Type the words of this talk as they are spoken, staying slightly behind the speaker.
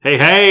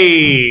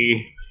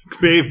Hey!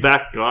 We're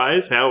back,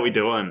 guys. How are we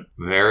doing?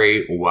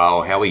 Very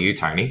well. How are you,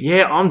 Tony?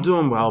 Yeah, I'm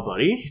doing well,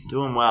 buddy.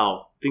 Doing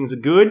well. Things are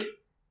good.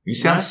 You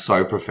sound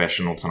so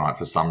professional tonight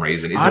for some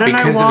reason. Is I it don't know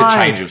because of why.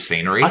 the change of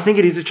scenery? I think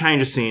it is a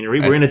change of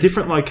scenery. We're in a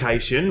different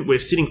location. We're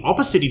sitting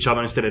opposite each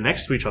other instead of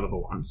next to each other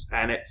for once.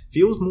 And it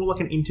feels more like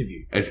an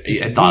interview.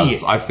 It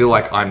does. I feel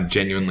like I'm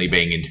genuinely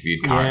being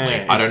interviewed currently.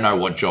 Yeah. I don't know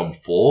what job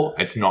for.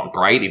 It's not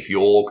great if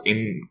you're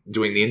in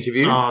doing the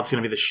interview. Oh, it's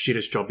going to be the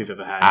shittest job you've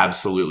ever had.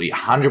 Absolutely.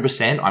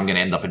 100%. I'm going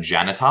to end up a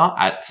janitor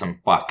at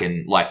some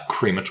fucking,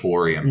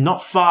 crematorium.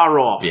 Not far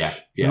off. Yeah.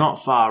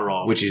 Not far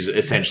off. Which is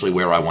essentially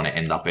where I want to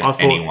end up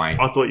anyway.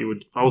 I thought you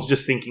would. I was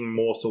just thinking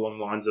more so along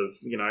the lines of,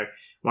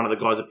 one of the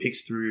guys that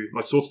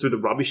sorts through the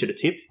rubbish at a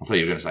tip. I thought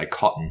you were going to say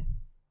cotton.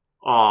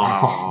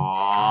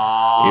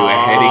 Oh. You were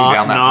heading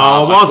down that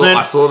path. No, I wasn't.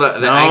 I saw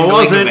the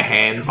angling of the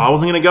hands. I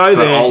wasn't going to go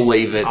but there. I'll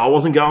leave it. I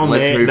wasn't going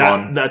Let's there. move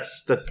on.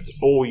 That's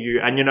all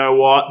you. And you know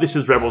what? This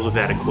is Rebels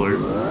Without a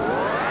Clue.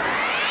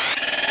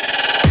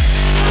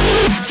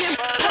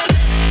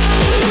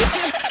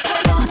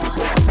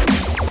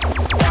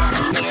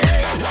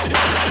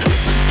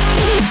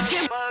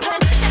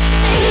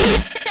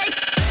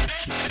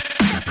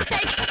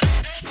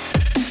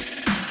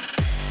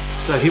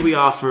 So here we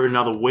are for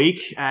another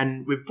week,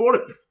 and we've brought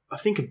it, I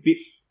think, a bit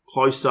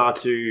closer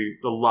to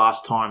the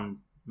last time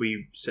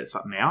we set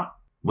something out.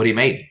 What do you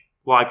mean?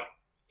 Like,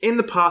 in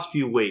the past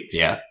few weeks,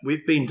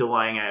 we've been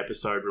delaying our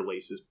episode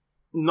releases.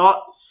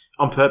 Not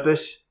on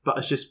purpose, but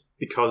it's just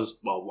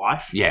because,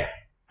 life. Yeah.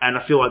 And I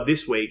feel like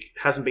this week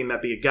hasn't been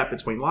that big a gap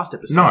between last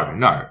episode.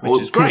 No.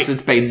 Which is great. Because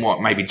it's been,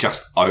 maybe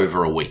just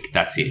over a week.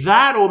 That's it.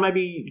 That, or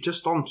maybe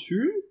just on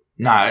 2?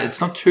 No,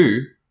 it's not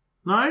 2.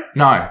 No?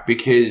 No,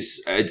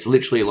 because it's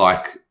literally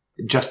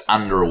just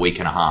under a week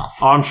and a half.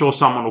 I'm sure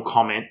someone will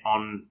comment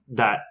on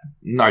that.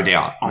 No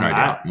doubt. On No that.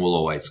 doubt. We'll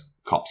always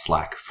cop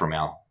slack from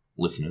our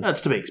listeners.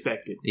 That's to be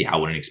expected. Yeah, I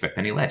wouldn't expect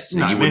any less.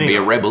 No, you wouldn't be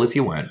a rebel if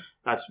you weren't.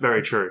 That's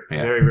very true.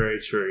 Yeah. Very, very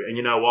true. And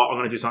you know what? I'm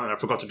going to do something I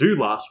forgot to do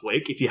last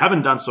week. If you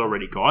haven't done so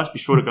already, guys, be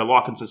sure to go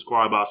like and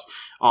subscribe us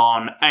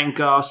on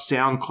Anchor,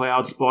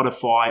 SoundCloud,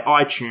 Spotify,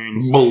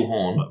 iTunes,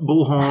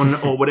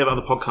 Bullhorn, or whatever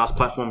other podcast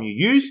platform you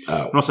use.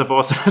 Oh. And also follow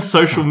us on our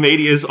social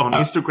medias on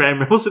Instagram,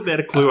 Rebels Without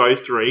a Clue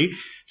 03,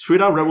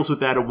 Twitter, Rebels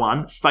Without a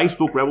 1,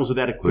 Facebook, Rebels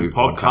Without a Clue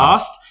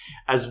podcast,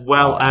 as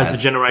well as the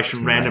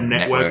Generation Random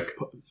Network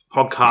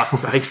podcast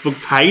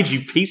Facebook page, you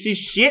piece of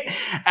shit,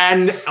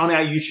 and on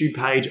our YouTube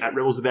page at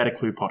Rebels Without a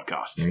Clue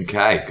podcast.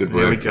 Okay, good There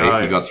work. we go.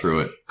 You got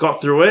through it.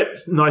 Got through it.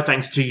 No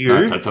thanks to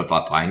you. No,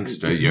 thanks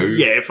to you.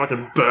 Yeah,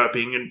 fucking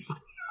burping and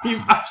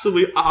you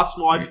absolute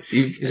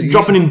asswipe.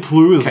 Dropping in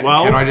Clue as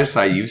well. Can I just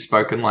say, you've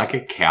spoken like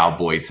a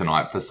cowboy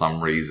tonight for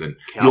some reason.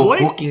 Cowboy?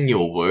 You're hooking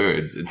your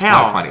words. It's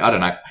How? quite funny. I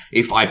don't know.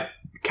 If I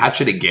catch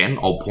it again,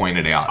 I'll point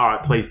it out. All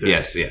right, please do.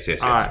 Yes.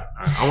 All right.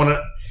 I want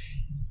to...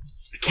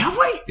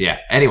 Cowboy? Yeah.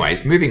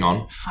 Anyways, moving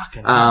on.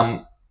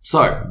 Fucking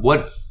So,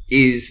 what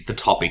is the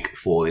topic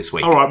for this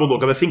week? All right, well,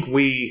 look, I think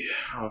we,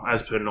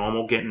 as per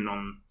normal, getting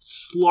on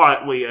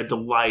slightly a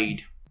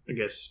delayed,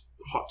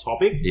 hot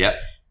topic. Yep.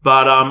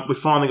 But we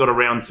finally got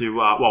around to,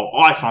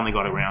 I finally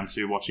got around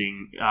to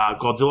watching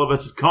Godzilla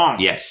vs. Kong.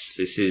 Yes,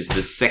 this is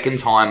the second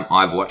time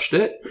I've watched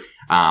it,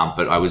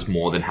 but I was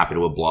more than happy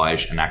to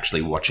oblige and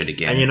actually watch it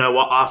again. And you know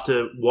what?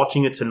 After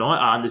watching it tonight,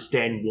 I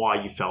understand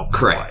why you felt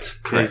Correct.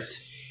 Because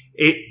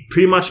it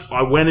pretty much,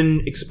 I went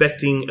in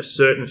expecting a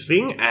certain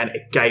thing, and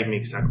it gave me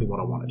exactly what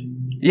I wanted.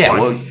 Yeah,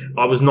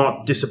 I was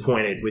not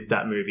disappointed with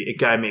that movie. It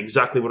gave me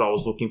exactly what I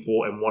was looking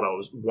for and what I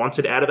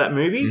wanted out of that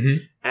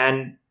movie,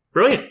 and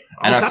brilliant.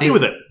 I was happy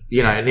with it.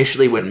 You know,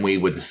 initially when we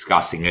were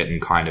discussing it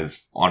and kind of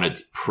on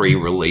its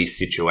pre-release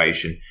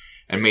situation,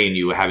 and me and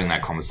you were having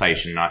that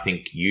conversation, and I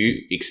think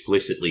you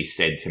explicitly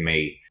said to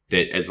me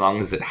that as long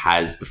as it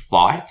has the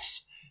fights,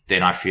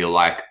 then I feel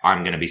like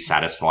I'm going to be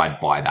satisfied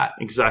by that.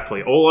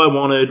 Exactly. All I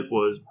wanted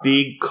was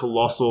big,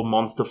 colossal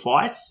monster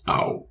fights.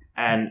 Oh.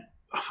 And,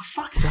 for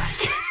fuck's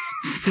sake.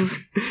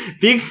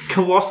 Big,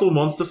 colossal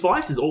monster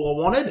fights is all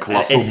I wanted.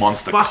 Colossal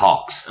monster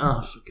cocks.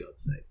 Oh, for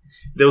God's sake.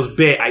 There was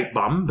Bear Ape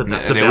Bum, but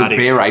that's about it. There was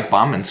Bear Ape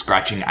Bum and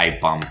Scratching Ape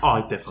Bum.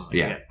 Oh, definitely.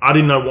 Yeah. I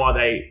didn't know why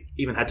they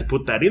even had to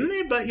put that in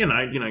there, but, hey,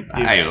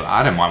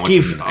 I don't mind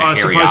watching a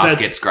hairy ass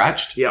get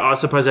scratched. Yeah, I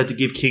suppose I had to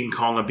give King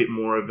Kong a bit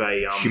more of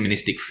a...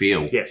 humanistic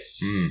feel. Yes,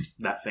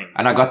 that thing.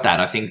 And I got that.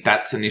 I think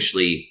that's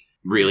initially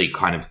really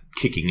kind of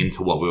kicking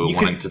into what we were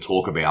wanting to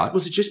talk about.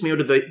 Was it just me, or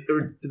did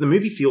the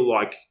movie feel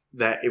like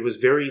that it was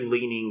very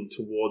leaning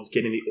towards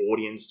getting the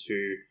audience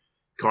to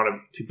kind of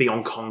to be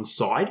on Kong's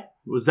side?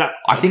 Was that?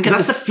 I think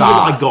that's the feel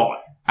I got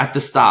at the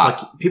start.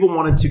 It's like people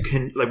wanted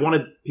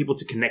people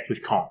to connect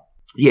with Kong.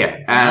 Yeah,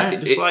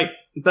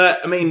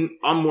 but I mean,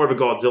 I'm more of a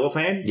Godzilla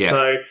fan, yeah.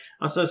 So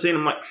I started seeing,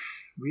 I'm like,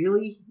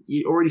 really?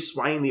 You're already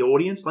swaying the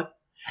audience, like.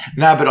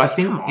 No, but I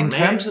think in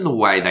terms of the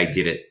way they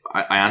did it,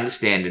 I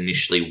understand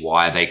initially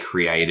why they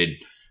created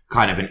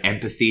kind of an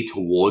empathy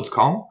towards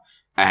Kong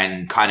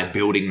and kind of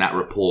building that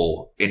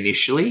rapport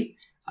initially.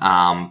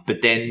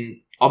 But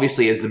then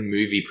obviously as the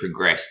movie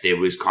progressed, there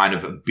was kind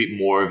of a bit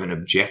more of an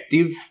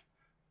objective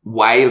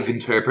way of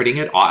interpreting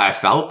it, I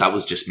felt that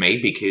was just me,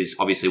 because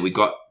obviously we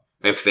got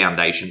a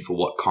foundation for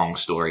what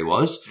Kong's story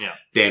was. Yeah.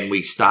 Then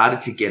we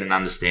started to get an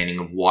understanding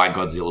of why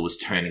Godzilla was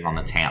turning on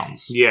the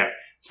towns. Yeah.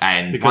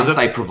 And because once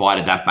they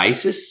provided that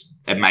basis,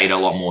 it made a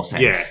lot more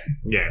sense.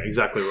 Yeah,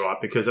 exactly right.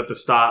 Because at the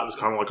start, it was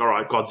kind of like, all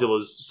right,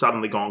 Godzilla's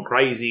suddenly gone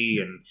crazy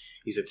and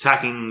he's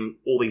attacking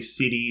all these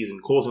cities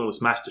and causing all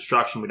this mass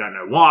destruction. We don't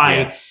know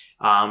why.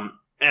 Yeah.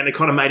 And it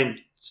kind of made him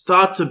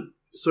start to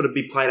sort of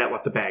be played out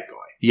like the bad guy.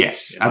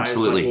 Yes,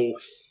 absolutely. Like,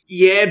 well,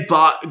 yeah,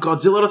 but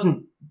Godzilla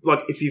doesn't,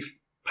 like, if you've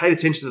paid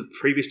attention to the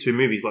previous two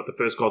movies, like the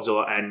first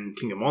Godzilla and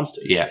King of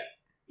Monsters,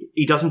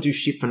 he doesn't do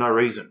shit for no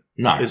reason.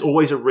 No. There's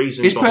always a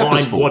reason He's behind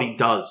purposeful. what he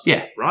does.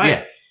 Yeah. Right?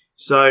 Yeah.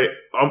 So,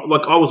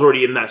 I was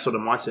already in that sort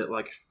of mindset,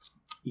 like,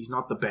 he's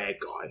not the bad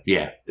guy.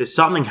 Yeah. There's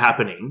something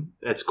happening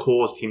that's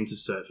caused him to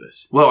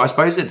surface. Well, I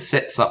suppose it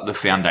sets up the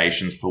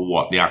foundations for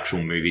what the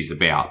actual movie's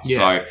about. Yeah.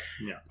 So,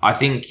 I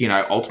think,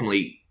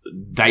 ultimately,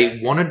 they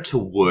wanted to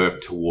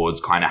work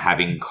towards kind of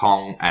having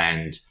Kong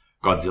and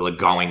Godzilla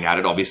going at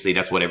it. Obviously,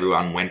 that's what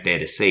everyone went there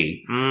to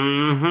see.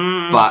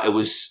 Mm-hmm. But it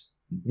was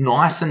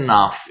nice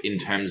enough in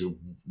terms of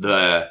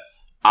the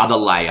other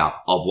layer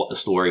of what the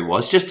story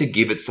was, just to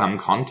give it some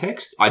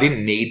context. I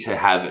didn't need to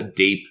have a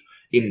deep,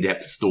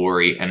 in-depth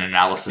story and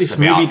analysis this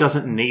about... This movie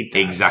doesn't need that.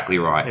 Exactly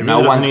right. It No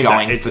really one's need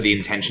going that. for the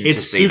intention to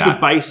see that. It's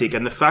super basic,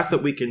 and the fact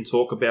that we can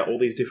talk about all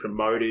these different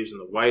motives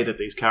and the way that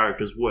these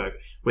characters work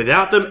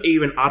without them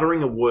even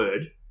uttering a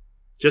word,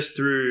 just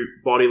through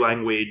body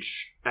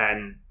language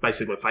and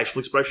basically facial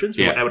expressions,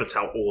 we were able to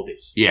tell all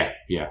this. Yeah,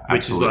 absolutely.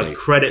 Which is like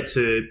credit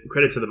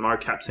to the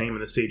mocap team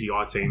and the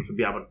CGI team for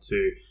being able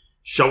to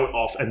show it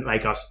off and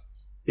make us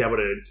be able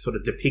to sort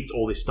of depict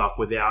all this stuff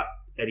without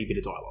any bit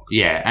of dialogue.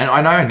 Yeah, and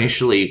I know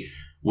initially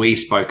we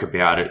spoke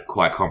about it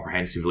quite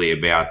comprehensively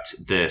about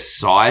the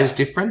size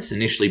difference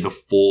initially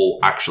before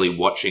actually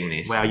watching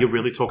this. Wow, you're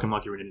really talking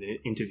like you're in an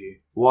interview.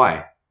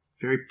 Why?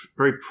 Very,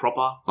 very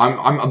proper.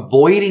 I'm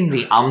avoiding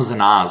the ums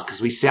and ahs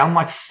because we sound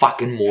like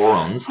fucking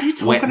morons what are you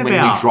talking when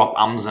we drop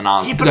ums and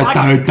ahs. Yeah, but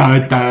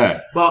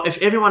well, if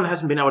everyone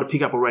hasn't been able to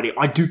pick up already,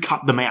 I do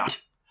cut them out.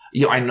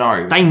 Yeah, I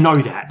know. They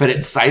know that. But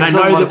it saves a lot of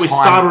time. They know that we're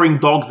stuttering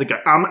dogs that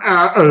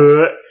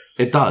go,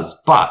 It does.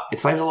 But it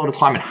saves a lot of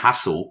time and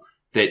hassle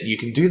that you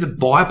can do the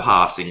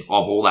bypassing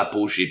of all that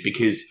bullshit,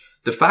 because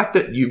the fact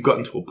that you've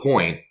gotten to a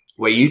point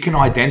where you can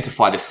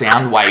identify the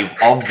sound wave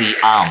of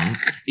the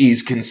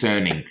is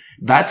concerning.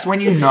 That's when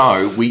you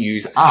know we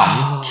use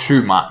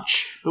too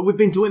much. But we've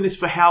been doing this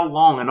for how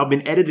long? And I've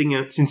been editing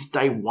it since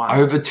day one.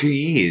 Over 2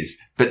 years.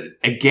 But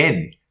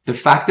again, the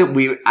fact that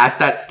we're at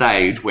that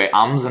stage where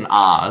ums and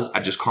ahs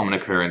are just common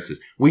occurrences,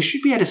 we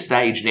should be at a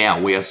stage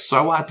now. We are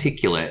so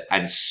articulate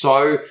and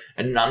so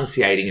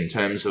enunciating in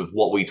terms of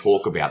what we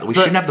talk about that we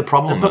shouldn't have the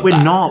problem But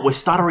we're not. We're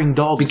stuttering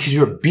dogs. Because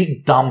you're a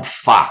big dumb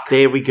fuck.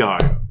 There we go.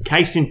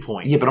 Case in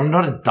point. Yeah, but I'm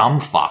not a dumb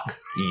fuck.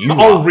 You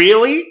Oh, are.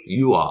 really?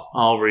 You are.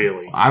 Oh,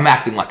 really? I'm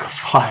acting like a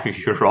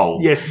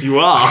 5-year-old. Yes, you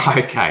are.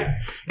 Okay.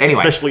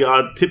 Anyway. Especially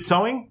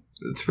tiptoeing?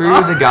 Through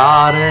the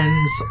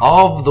gardens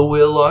of the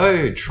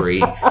willow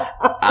tree.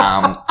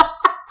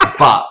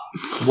 But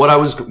what I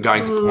was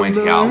going to point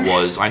out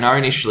was, I know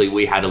initially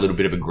we had a little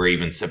bit of a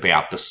grievance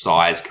about the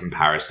size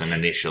comparison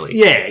initially.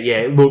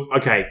 Yeah. Look,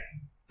 okay.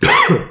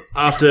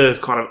 After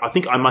I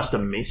think I must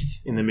have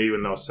missed in the movie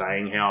when they were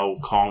saying how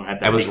Kong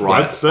had that big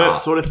growth spurt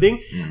sort of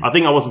thing. I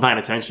think I wasn't paying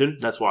attention.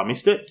 That's why I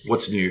missed it.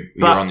 What's new?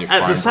 But You're on your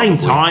phone at the same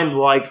probably. time,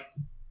 like,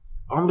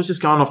 I was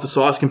just going off the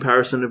size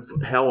comparison of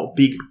how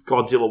big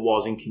Godzilla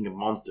was in King of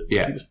Monsters. Like,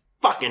 Yeah. he was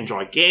fucking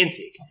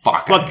gigantic.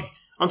 Fucking. Like,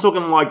 I'm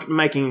talking like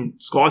making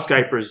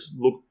skyscrapers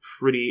look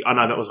pretty... I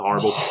know that was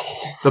horrible.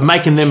 But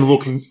making them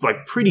look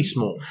like pretty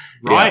small,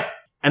 right? Yeah.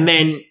 And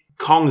then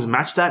Kong's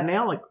matched that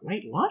now? Like,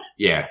 wait, what?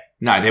 Yeah.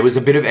 No, there was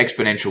a bit of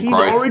exponential His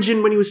growth.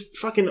 origin when he was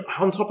fucking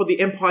on top of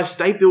the Empire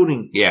State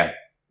Building. Yeah.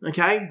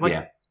 Okay? Like,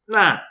 Yeah.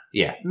 nah.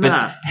 Yeah.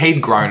 Nah. But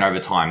he'd grown over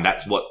time.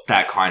 That's what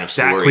that kind of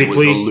story was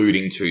quickly?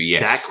 alluding to,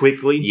 yes. That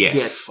quickly? Yes.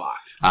 Get fucked.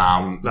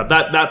 Um, That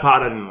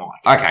part I didn't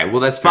like. okay,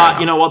 well, that's fair But enough.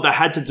 you know what? They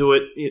had to do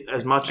it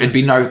as much as... It'd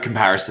be no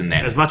comparison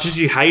then. As much as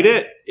you hate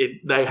it,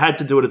 they had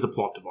to do it as a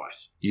plot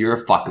device. You're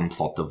a fucking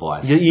plot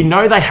device. You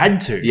know they had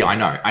to. Yeah, I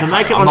know. To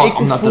make it on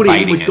equal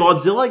footing with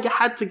Godzilla, you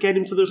had to get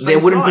him to the same size. There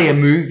wouldn't be a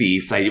movie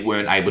if they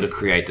weren't able to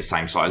create the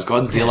same size.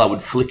 Godzilla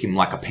would flick him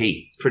like a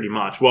pea. Pretty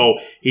much. Well,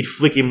 he'd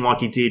flick him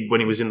like he did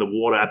when he was in the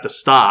water at the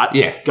start.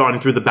 Yeah. Going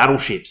through the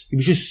battleships. He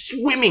was just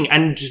swimming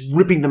and just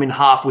ripping them in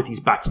half with his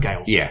back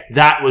scales. Yeah.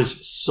 That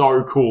was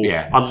so cool.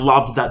 Yeah. I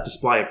loved that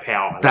display of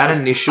power. That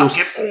initial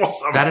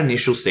awesome. That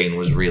initial scene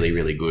was really,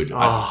 really good.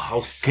 I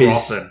was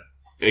frothing.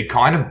 It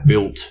kind of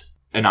built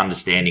an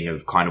understanding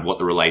of kind of what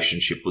the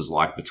relationship was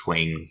like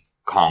between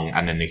Kong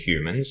and then the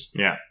humans.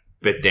 Yeah.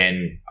 But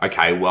then,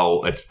 okay,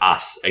 well, it's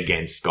us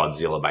against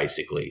Godzilla,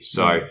 basically.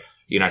 So,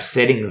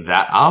 setting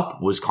that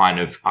up was kind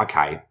of,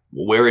 okay,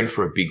 we're in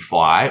for a big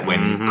fight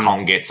when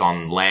Kong gets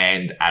on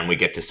land and we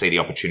get to see the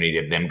opportunity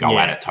of them go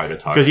at it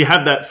toe-to-toe. Because you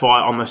have that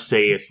fight on the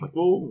sea. It's like,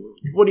 well,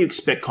 what do you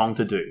expect Kong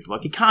to do?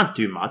 Like, he can't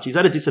do much. He's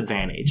at a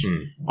disadvantage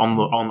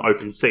on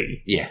open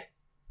sea. Yeah.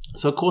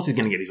 So, of course, he's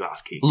going to get his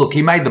ass kicked. Look,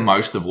 he made the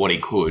most of what he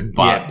could,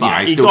 but,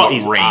 he still got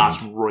his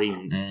ass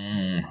reamed.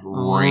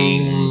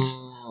 Reamed.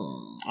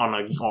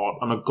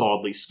 On a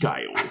godly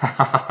scale.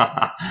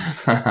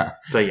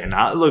 But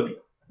yeah, look,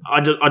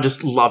 I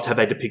just loved how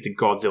they depicted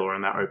Godzilla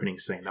in that opening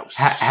scene. That was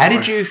how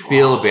did you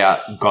feel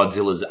about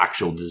Godzilla's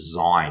actual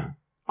design?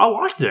 I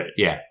liked it.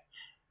 Yeah.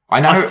 I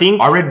know.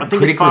 I read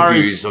critical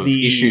reviews of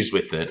issues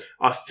with it.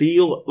 I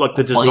feel like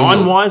the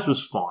design-wise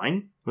was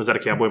fine. Was that a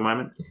cowboy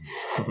moment?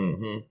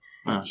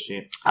 Oh,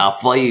 shit. I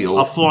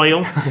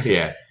feel.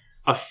 Yeah.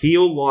 I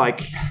feel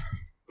like...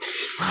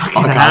 I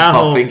can't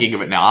stop thinking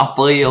of it now. I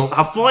feel.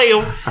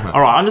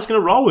 All right, I'm just going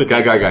to roll with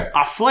it. Go.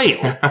 I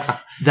feel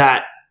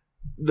that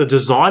the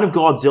design of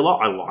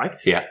Godzilla I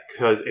liked. Yeah.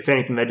 Because if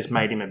anything, they just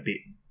made him a bit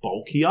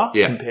bulkier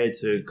compared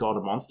to God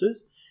of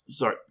Monsters.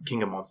 Sorry,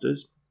 King of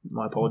Monsters.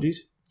 My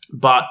apologies.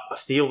 But I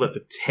feel that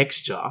the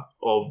texture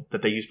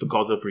that they used for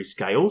Godzilla for his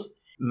scales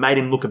made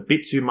him look a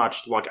bit too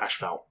much like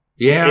asphalt.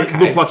 Yeah, It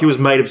looked like he was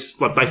made of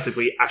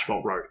basically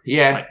asphalt road.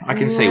 Yeah, I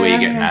can see where you're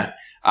getting at.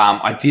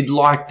 I did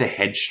like the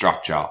head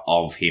structure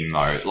of him,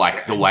 though.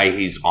 Like the way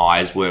his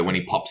eyes were when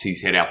he pops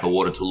his head out the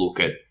water to look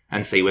at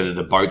and see whether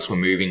the boats were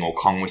moving or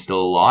Kong was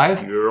still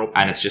alive. Yep.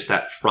 And it's just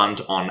that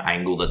front-on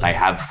angle that they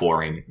have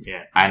for him.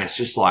 Yeah. And it's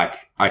just like,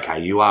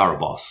 okay, you are a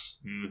boss.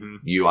 Mm-hmm.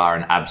 You are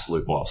an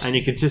absolute boss. And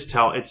you can just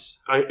tell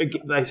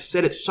they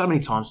said it so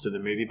many times through the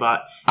movie, but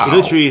it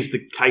literally is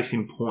the case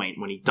in point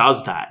when he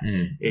does that.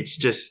 It's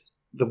just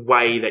the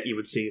way that you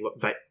would see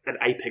an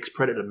apex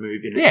predator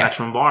move in its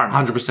natural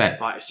environment. 100%.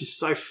 Like, it's just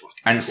so fucking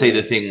And cool. see,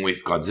 the thing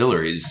with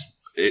Godzilla is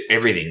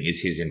everything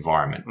is his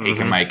environment. He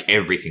can make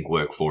everything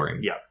work for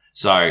him. Yeah.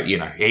 So,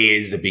 he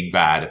is the big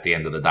bad at the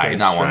end of the day.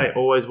 No one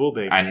always will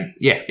be. And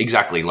yeah,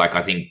 exactly. Like,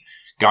 I think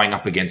going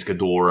up against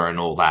Ghidorah and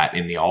all that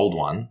in the old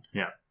one,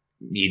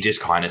 you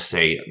just kind of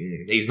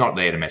see he's not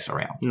there to mess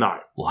around. No.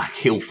 Like,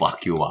 he'll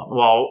fuck you up.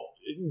 Well,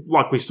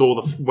 like we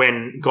saw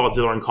when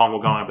Godzilla and Kong were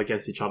going up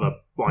against each other,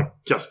 like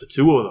just the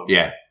two of them.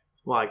 Yeah.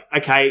 Like,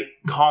 okay,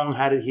 Kong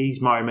had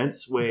his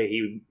moments where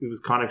he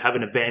was kind of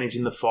having advantage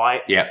in the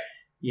fight. Yeah.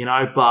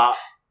 But as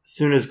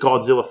soon as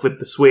Godzilla flipped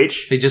the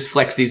switch, he just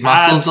flexed his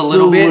muscles a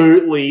little bit.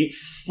 Absolutely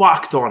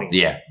fucked on him.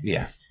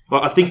 Yeah.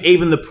 Like, I think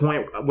even the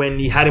point when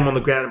he had him on the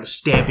ground and was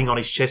stamping on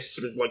his chest,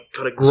 sort of like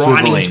kind of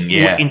grinding his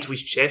foot into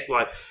his chest,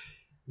 like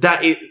that.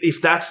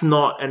 If that's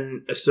not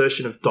an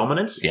assertion of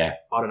dominance, I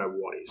don't know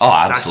what is. Oh,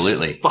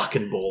 absolutely, that's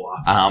fucking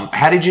baller.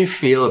 How did you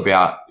feel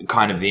about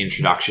kind of the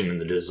introduction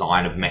and the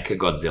design of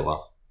Mechagodzilla?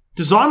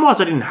 Design-wise,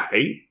 I didn't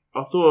hate.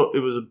 I thought it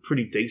was a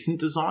pretty decent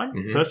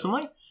design,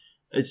 personally.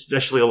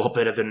 Especially a lot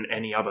better than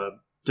any other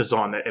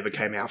design that ever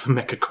came out for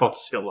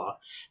Mechagodzilla.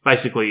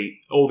 Basically,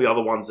 all the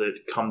other ones that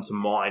come to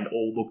mind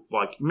all looked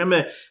like...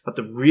 Remember like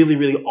the really,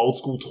 really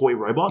old-school toy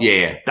robots?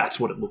 Yeah. That's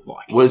what it looked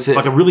like. Was it...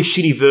 Like a really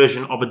shitty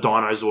version of a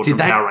Dinozord from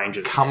Power Rangers.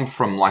 Did that come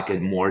from like a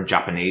more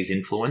Japanese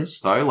influence,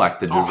 though?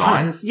 Like the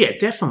designs? Yeah,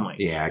 definitely.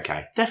 Yeah,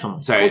 okay.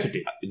 Definitely. So of course it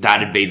did.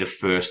 That'd be the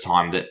first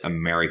time that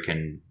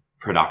American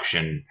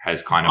production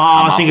has kind of come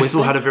up with I think it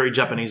still had a very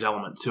Japanese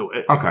element to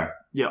it. Okay.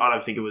 Yeah, I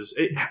don't think it was...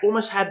 It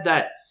almost had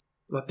that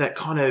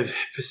kind of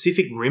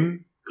Pacific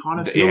Rim kind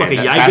of feel, like a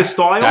Jaeger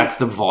style. That's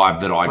the vibe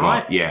that I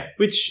got, yeah.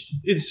 Which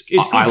it's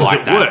good because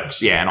it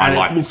works. Yeah, and I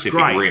like Pacific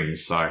Rim,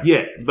 so...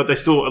 Yeah, but they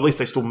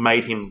still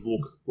made him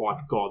look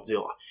like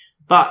Godzilla.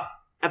 But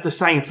at the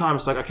same time,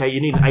 it's like, okay, you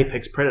need an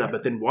apex predator,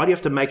 but then why do you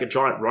have to make a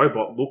giant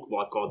robot look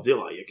like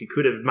Godzilla? You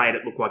could have made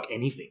it look like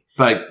anything.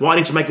 But why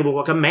didn't you make it look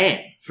like a man,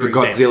 for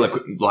example?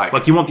 Godzilla,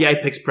 like you want the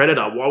apex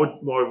predator, why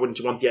wouldn't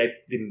you want the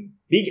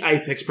big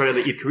apex predator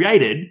that you've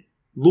created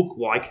look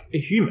like a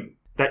human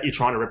that you're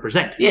trying to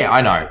represent? Yeah,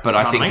 I know, but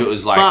I think it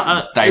was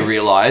like they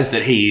realised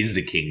that he is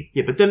the king.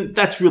 Yeah, but then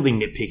that's really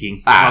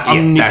nitpicking.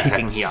 I'm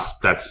nitpicking here.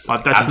 That's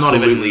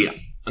absolutely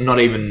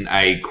not even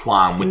a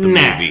qualm with the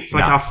movie. It's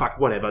like, oh, fuck,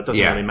 whatever. It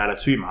doesn't really matter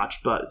too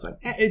much, but it's like,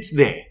 it's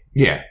there.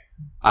 Yeah.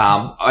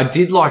 I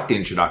did like the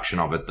introduction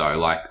of it, though.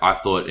 Like, I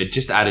thought it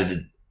just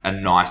added a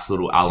nice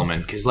little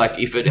element. Because, like,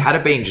 if it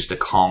had been just a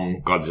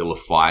Kong-Godzilla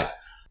fight,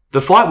 the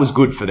fight was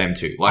good for them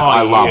too. Like,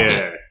 I loved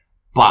it.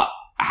 But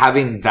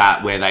having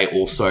that where they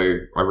also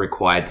are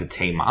required to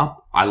team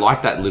up, I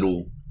like that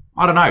little,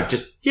 I don't know,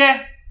 just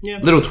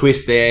little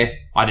twist there.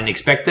 I didn't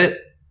expect it.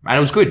 And it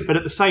was good. But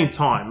at the same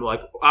time, like,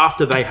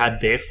 after they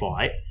had their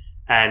fight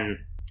and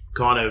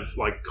kind of,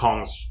 like,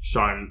 Kong's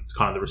shown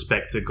kind of the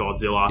respect to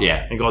Godzilla.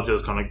 Yeah. And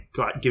Godzilla's kind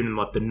of giving him,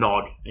 like, the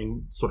nod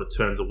and sort of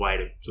turns away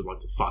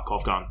to fuck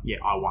off, going, yeah,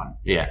 I won.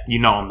 Yeah. You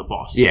know I'm the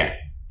boss. Yeah.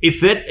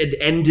 If it had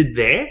ended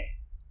there,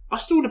 I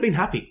still would have been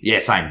happy. Yeah,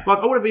 same. Like,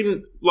 I would have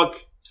been, like,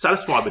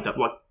 satisfied with that.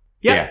 Like,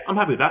 I'm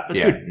happy with that.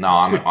 That's good. No,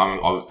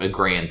 I'm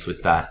agreeant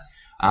with that.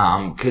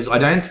 Because I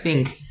don't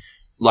think...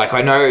 Like,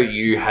 I know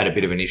you had a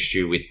bit of an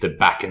issue with the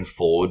back and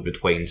forward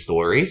between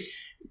stories.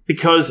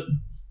 Because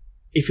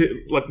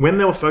when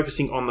they were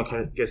focusing on the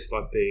kind of,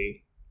 like the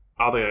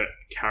other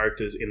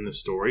characters in the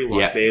story,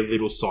 like their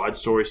little side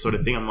story sort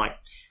of thing, I'm like,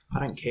 I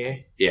don't care.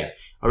 Yeah.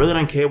 I really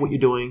don't care what you're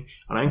doing.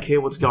 I don't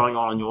care what's going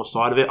on your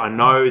side of it. I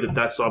know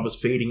that side was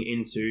feeding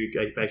into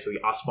basically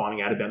us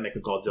finding out about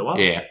Mechagodzilla.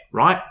 Yeah.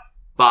 Right?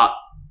 But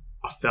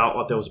I felt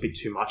like there was a bit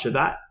too much of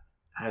that.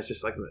 And it's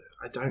just like,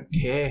 I don't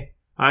care.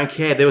 I don't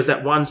care. There was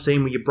that one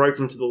scene where you broke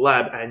into the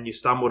lab and you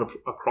stumbled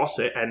across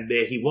it and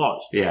there he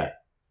was. Yeah.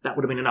 That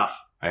would have been enough.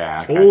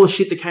 Yeah, okay. All the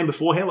shit that came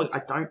beforehand, like,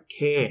 I don't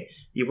care.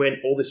 You went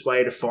all this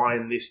way to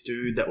find this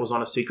dude that was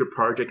on a secret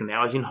project and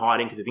now he's in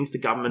hiding because he thinks the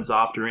government's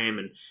after him.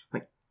 And,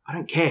 like, I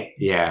don't care.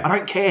 Yeah. I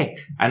don't care.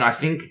 And I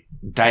think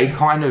they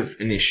kind of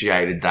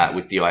initiated that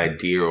with the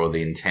idea or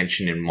the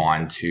intention in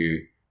mind to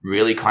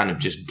really kind of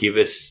just give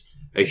us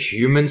a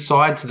human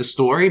side to the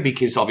story,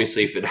 because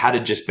obviously if it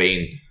had just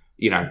been,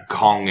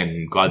 Kong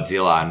and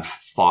Godzilla and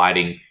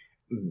fighting,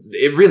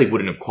 it really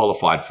wouldn't have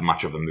qualified for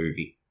much of a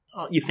movie.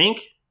 You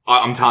think?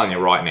 I'm telling you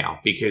right now,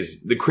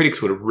 because the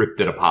critics would have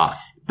ripped it apart.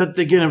 But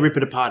they're going to rip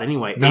it apart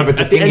anyway. No, but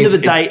at the end of the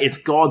day, it's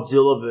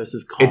Godzilla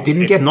versus Kong. It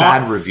didn't get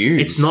bad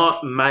reviews. It's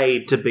not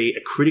made to be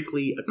a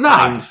critically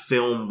acclaimed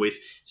film with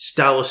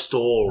stellar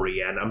story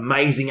and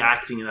amazing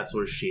acting and that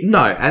sort of shit.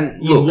 No,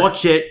 and you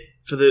watch it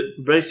for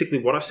basically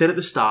what I said at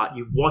the start.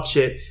 You watch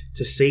it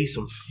to see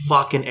some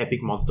fucking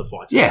epic monster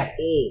fights. Yeah,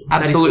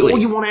 absolutely. That is all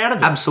you want out of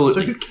it.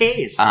 Absolutely. So who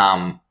cares?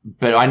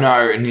 But I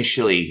know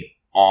initially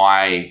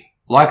I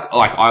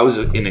was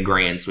in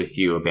agreement with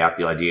you about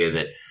the idea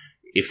that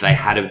if they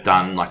had have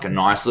done like a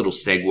nice little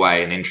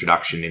segue and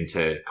introduction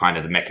into kind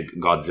of the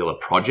Mechagodzilla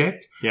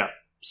project, yeah,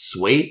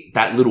 sweet.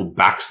 That little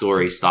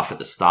backstory stuff at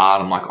the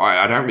start, I'm like,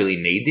 I don't really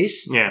need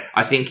this. Yeah.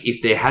 I think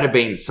if there had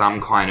been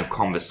some kind of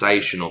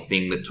conversation or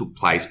thing that took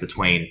place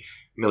between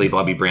Millie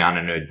Bobby Brown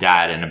and her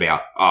dad and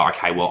about,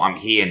 okay, well, I'm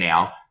here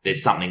now.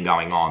 There's something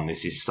going on.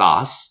 This is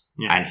sus.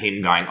 Yeah. And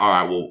him going, all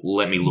right, well,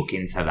 let me look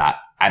into that.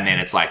 And then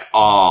it's like,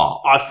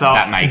 I felt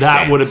that makes sense.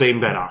 That would have been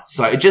better.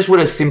 So it just would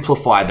have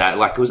simplified that.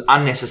 Like, it was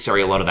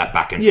unnecessary, a lot of that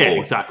back and forth. Yeah,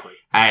 exactly.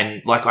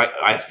 And like,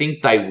 I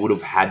think they would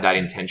have had that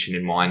intention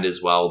in mind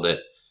as well, that,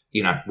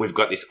 we've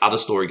got this other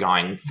story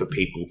going for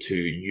people to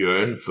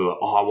yearn for,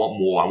 I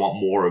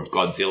want more of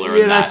Godzilla.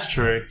 Yeah, and that's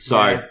true.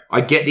 So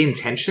I get the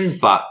intentions,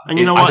 but I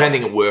don't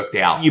think it worked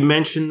out. You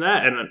mentioned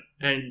that,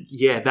 and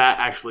yeah, that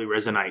actually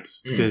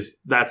resonates, because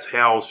that's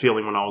how I was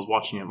feeling when I was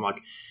watching it. I'm like,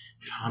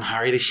 can't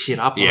hurry this shit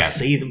up. I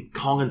see them,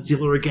 Kong and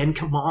Zilla again,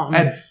 come on.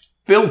 And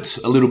built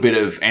a little bit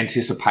of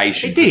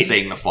anticipation for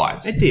seeing the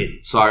fights. It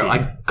did. So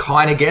I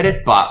kind of get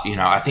it, but,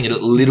 I think a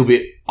little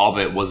bit of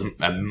it was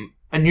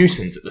a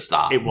nuisance at the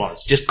start. It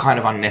was. Just kind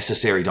of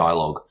unnecessary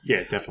dialogue.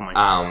 Yeah,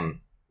 definitely.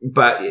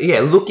 But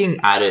yeah, looking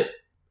at it,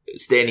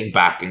 standing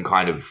back and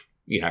kind of,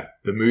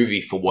 the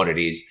movie for what it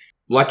is,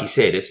 like you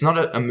said, it's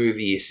not a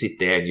movie you sit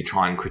there and you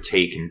try and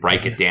critique and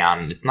break it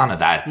down. It's none of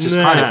that. It's just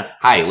kind of,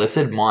 hey, let's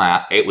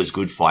admire it was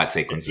good fight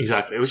sequences.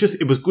 Exactly.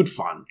 It was good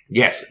fun.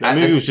 Yes. The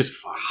movie was just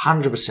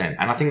fun. 100%.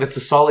 And I think that's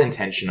the sole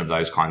intention of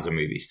those kinds of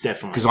movies.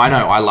 Definitely. Because I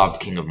know I loved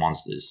King of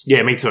Monsters.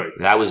 Yeah, me too.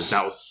 That was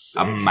sick.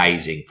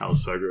 Amazing. That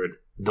was so good.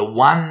 The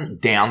one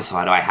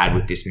downside I had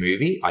with this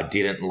movie, I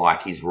didn't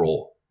like his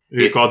roar.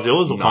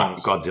 Godzilla's or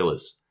Kong's?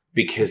 Godzilla's.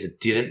 Because it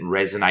didn't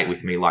resonate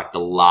with me like the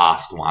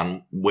last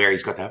one, where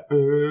he's got that,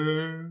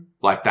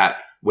 like that,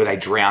 where they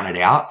drown it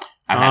out,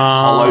 and that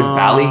hollowed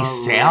belly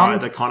sound.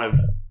 Right. They kind of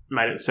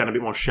made it sound a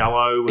bit more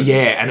shallow.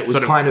 And it was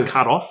kind of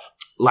cut off.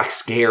 Like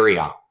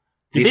scarier.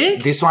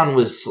 This one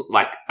was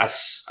like a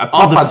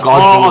proper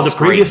Godzilla Oh, the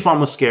scream. previous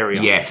one was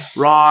scarier. Yes.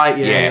 Right,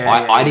 yeah.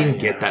 I didn't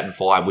get that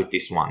vibe with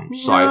this one.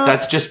 So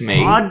that's just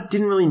me. I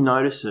didn't really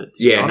notice it.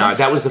 No,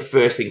 that was the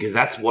first thing, because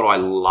that's what I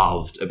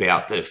loved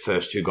about the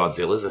first two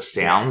Godzillas, the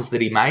sounds that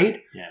he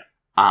made. Yeah.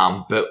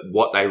 But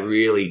what they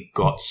really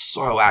got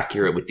so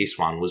accurate with this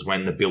one was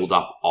when the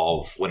build-up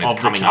of when it's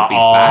coming up his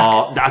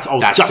back. I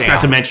was just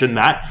about to mention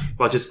that.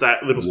 Like, just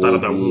that little start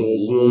of the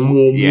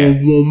like,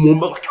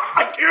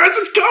 yes,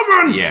 it's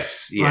coming!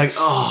 Yes. Like,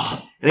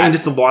 and then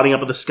just the lighting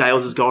up of the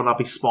scales is going up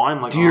his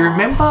spine. Like, do you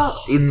remember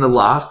in the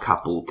last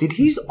couple, did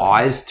his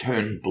eyes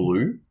turn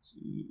blue?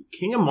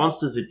 King of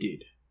Monsters, it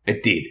did.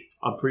 It did.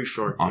 I'm pretty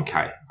sure.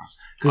 Okay.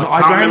 Because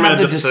I don't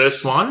remember the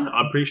first one.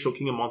 I'm pretty sure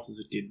King of Monsters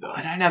it did, though.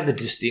 I don't have the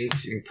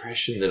distinct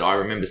impression that I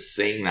remember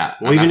seeing that.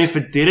 Well, even if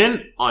it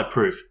didn't, I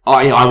approve. Oh,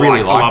 yeah, I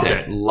really liked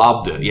it.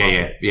 Loved it.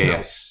 Yeah. That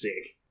was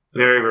sick.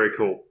 Very, very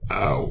cool.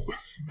 Oh.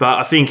 But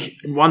I think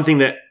one thing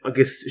that, I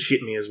guess,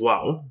 shit me as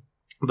well,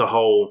 the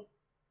whole,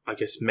 I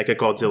guess,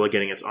 Mechagodzilla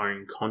getting its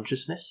own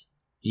consciousness.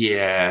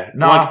 Yeah.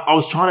 No. Like, I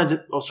was trying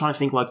to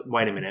think, like,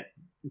 wait a minute.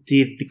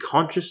 Did the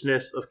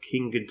consciousness of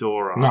King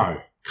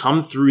Ghidorah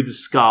come through the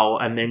skull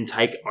and then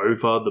take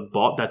over the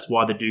bot? That's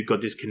why the dude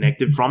got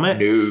disconnected from it?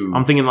 No.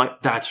 I'm thinking,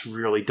 like, that's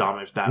really dumb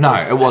if that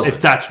it wasn't.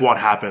 If that's what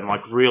happened.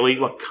 Like, really?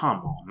 Like,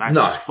 come on. That's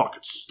just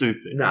fucking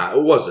stupid. No,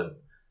 it wasn't.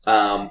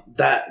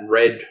 That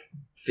red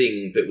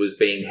thing that was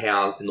being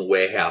housed in the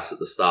warehouse at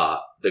the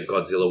start that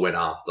Godzilla went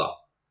after,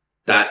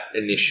 that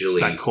initially...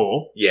 That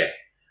core? Yeah.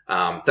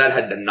 That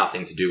had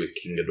nothing to do with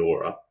King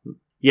Ghidorah.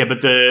 Yeah,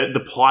 but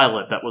the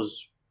pilot that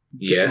was...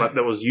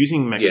 that was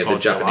using Mechagodzilla. Yeah, the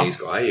Japanese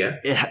guy,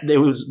 it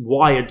was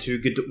wired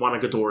to one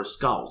of Ghidorah's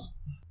skulls.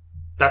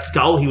 That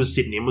skull he was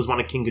sitting in was one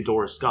of King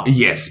Ghidorah's skulls.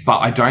 Yes, but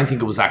I don't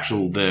think it was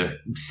the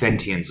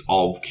sentience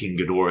of King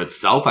Ghidorah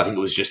itself. I think it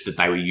was just that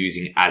they were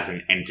using it as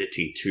an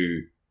entity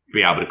to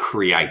be able to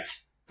create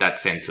that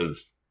sense of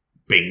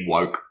being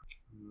woke.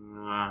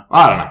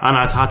 I don't know. I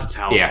know, it's hard to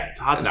tell. Yeah. It's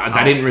hard to tell.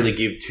 They didn't really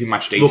give too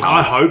much detail. Look,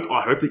 I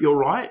hope that you're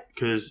right,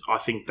 because I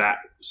think that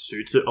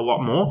suits it a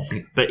lot more.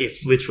 But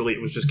if literally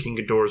it was just King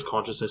Ghidorah's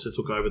consciousness that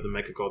took over the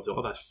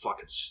Mechagodzilla, that's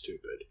fucking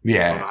stupid.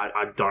 Yeah. Like,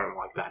 I don't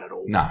like that at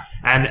all. No.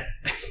 And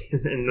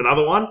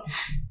another one,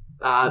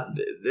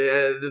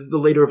 the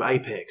leader of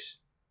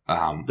Apex.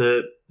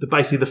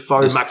 Basically the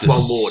faux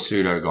Maxwell Lord.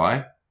 Pseudo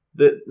guy.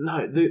 The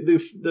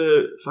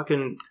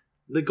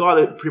guy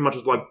that pretty much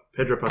is like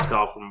Pedro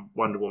Pascal from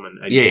Wonder Woman.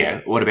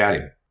 Yeah. What about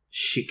him?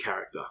 Shit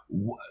character.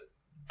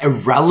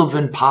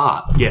 Irrelevant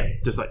part. Yeah.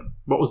 Just like,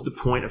 what was the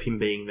point of him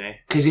being there?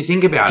 Because you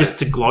think about just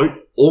to gloat?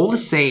 All the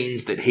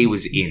scenes that he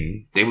was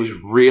in,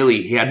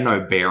 he had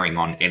no bearing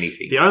on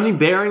anything. The only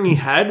bearing he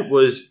had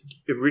was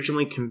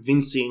originally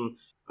convincing,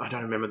 I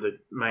don't remember the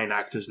main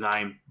actor's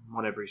name,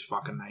 whatever his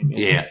fucking name is.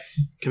 Yeah.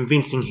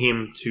 Convincing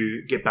him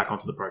to get back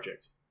onto the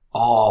project.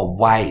 Oh,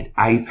 wait.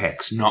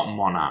 Apex, not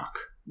Monarch.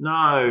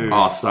 No.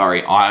 Oh,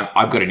 sorry.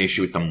 I've got an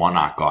issue with the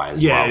Monarch guy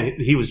as well. Yeah,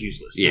 he was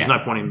useless. Yeah. There's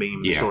no point in being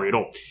in the story at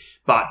all.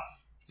 But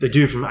the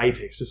dude from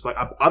Apex, it's like,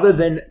 other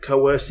than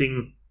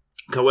coercing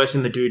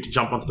the dude to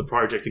jump onto the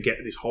project to get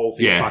this whole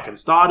thing fucking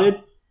started,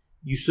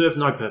 you serve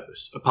no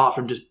purpose apart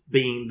from just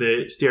being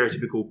the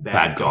stereotypical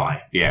bad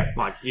guy. Yeah.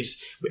 Like,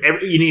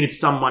 you needed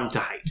someone to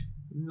hate.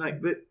 Like,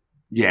 but...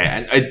 Yeah,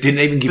 and it didn't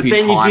even give you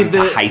time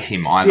to hate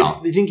him either.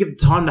 They didn't give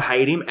the time to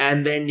hate him,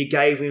 and then you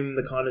gave him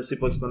the kind of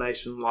simple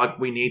explanation, like,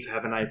 we need to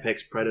have an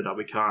apex predator.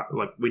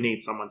 We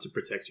need someone to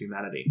protect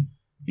humanity.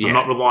 Yeah. I'm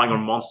not relying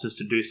on monsters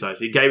to do so.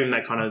 So you gave him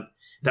that kind of,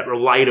 that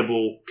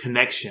relatable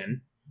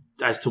connection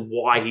as to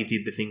why he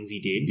did the things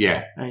he did.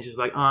 Yeah. And he's just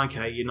like, oh,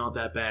 okay, you're not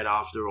that bad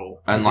after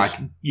all. And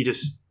you're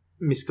just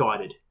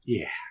misguided.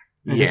 Yeah.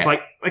 And just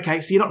like, okay,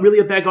 so you're not really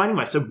a bad guy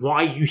anyway, so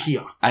why are you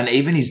here? And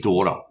even his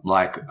daughter,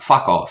 like,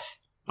 fuck off.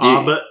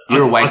 But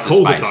you're a waste of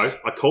space.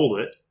 I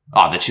called it.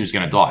 Oh, that she was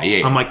going to die,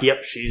 yeah. I'm like,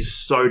 yep, she's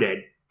so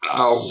dead.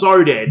 Oh.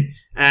 So dead.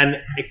 And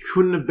it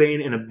couldn't have been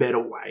in a better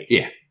way.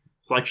 Yeah.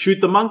 It's like, shoot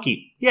the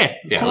monkey. Yeah,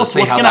 of course.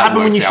 What's going to happen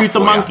when you shoot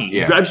the monkey?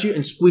 Yeah. He grabs you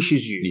and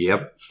squishes you.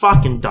 Yep.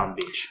 Fucking dumb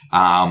bitch.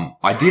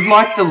 I did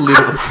like the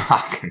little...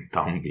 fucking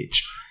dumb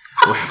bitch.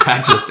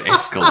 That just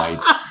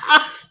escalates.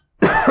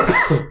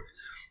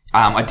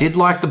 I did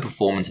like the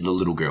performance of the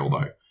little girl,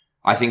 though.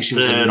 I think she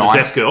was a nice...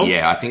 deaf girl?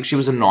 Yeah, I think she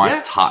was a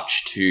nice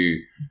touch to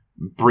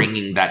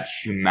bringing that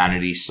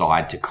humanity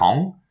side to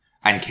Kong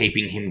and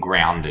keeping him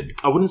grounded.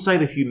 I wouldn't say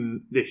the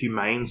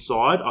humane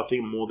side. I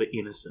think more the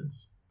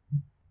innocence.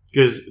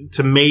 Because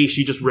to me,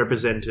 she just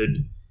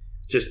represented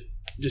just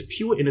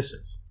pure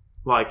innocence.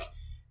 Like,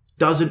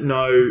 doesn't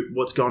know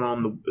what's going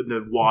on in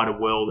the wider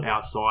world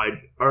outside,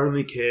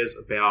 only cares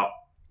about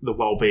the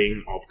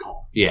well-being of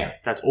Kong. Yeah.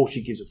 That's all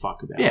she gives a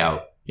fuck about.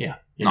 Yeah.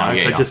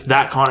 Just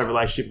that kind of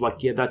relationship,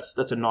 like, yeah, that's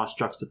a nice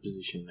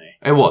juxtaposition there.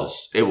 It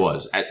was.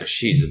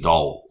 She's a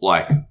doll.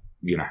 Like,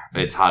 you know,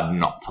 it's hard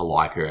not to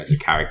like her as a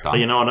character. But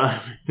you know what?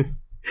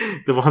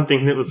 The one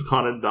thing that was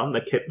kind of dumb,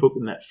 they kept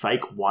putting that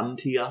fake 1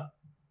 tier.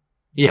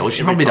 Yeah, well,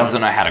 she probably doesn't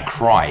know how to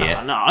cry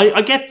yet. No,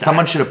 I get that.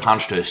 Someone should have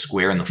punched her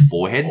square in the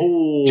forehead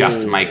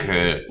just to make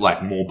her,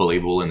 like, more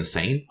believable in the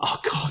scene. Oh,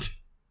 God.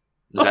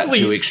 Is that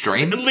too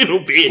extreme? A little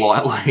bit.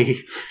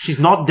 Slightly. She's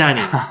not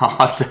Danny.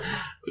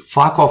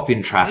 Fuck off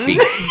in traffic,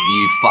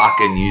 you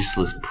fucking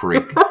useless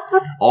prick.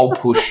 I'll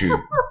push you.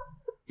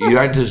 You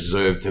don't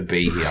deserve to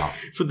be here.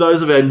 For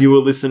those of our newer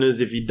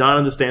listeners, if you don't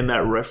understand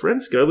that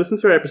reference, go listen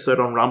to our episode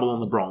on Rumble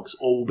in the Bronx.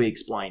 All will be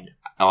explained.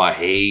 Oh,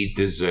 he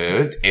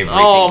deserved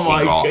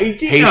everything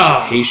he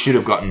got. He should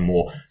have gotten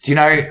more. Do you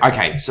know,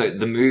 okay, so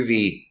the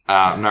movie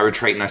No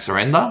Retreat, No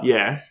Surrender?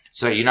 Yeah.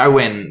 So you know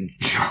when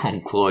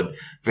Jean-Claude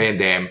Van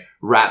Damme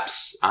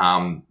wraps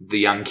the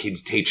young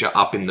kid's teacher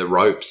up in the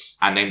ropes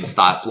and then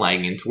starts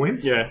laying into him?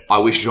 Yeah. I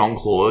wish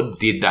Jean-Claude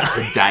did that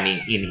to Danny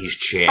in his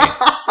chair.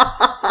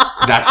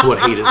 That's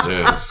what he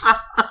deserves.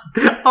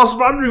 I was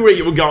wondering where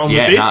you were going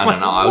with this. No.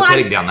 I was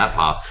heading down that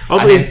path.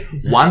 And then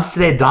once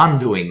they're done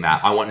doing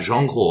that, I want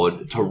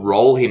Jean-Claude to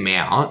roll him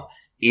out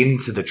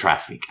into the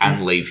traffic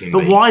and leave him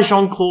But why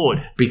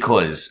Jean-Claude?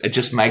 Because it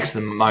just makes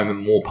the moment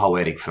more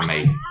poetic for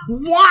me.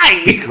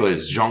 Why?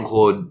 Because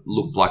Jean-Claude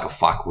looked like a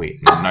fuckwit.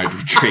 No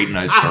retreat,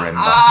 no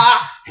surrender.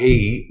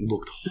 He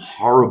looked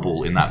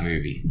horrible in that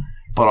movie.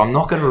 But I'm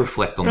not going to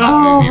reflect on that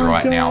movie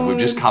right now. We've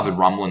just covered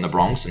Rumble in the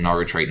Bronx and No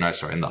Retreat, No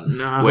Surrender.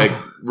 No. We're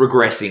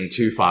regressing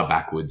too far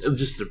backwards.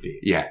 Just a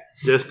bit. Yeah.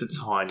 Just a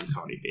tiny,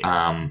 tiny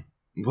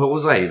bit. What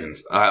was I even...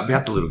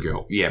 about the little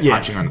girl. Yeah,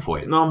 punching her in the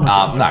forehead.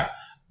 No.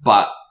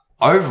 But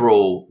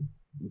overall,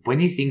 when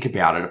you think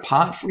about it,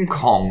 apart from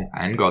Kong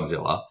and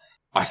Godzilla,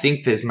 I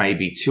think there's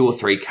maybe 2 or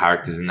 3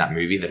 characters in that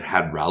movie that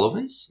had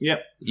relevance.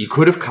 Yep. You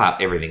could have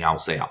cut everything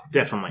else out.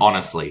 Definitely.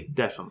 Honestly.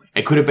 Definitely.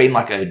 It could have been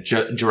like a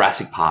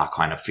Jurassic Park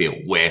kind of feel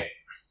where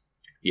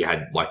you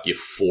had like your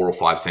 4 or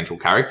 5 central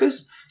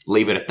characters.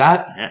 Leave it at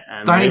that. Yeah,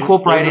 and don't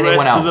incorporate the anyone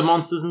rest else. Of the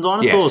monsters and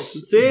dinosaurs. Yes,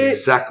 That's it.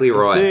 Exactly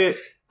right. That's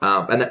it.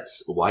 And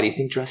that's why do you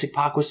think Jurassic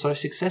Park was so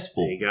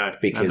successful? There you go.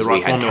 Because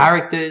we had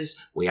characters,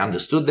 we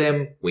understood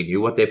them, we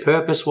knew what their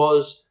purpose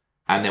was,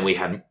 and then we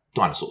had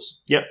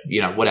dinosaurs. Yep.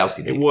 What else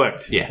did it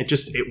worked? Yeah.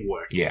 It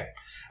worked. Yeah.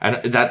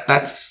 And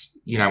that's,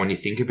 when you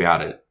think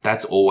about it,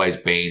 that's always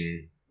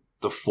been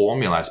the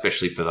formula,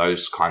 especially for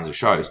those kinds of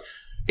shows.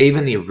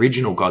 Even the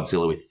original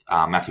Godzilla with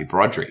Matthew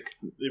Broderick.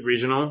 The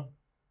original?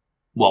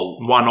 Well,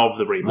 one of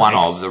the remakes. One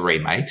of the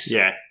remakes.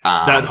 Yeah.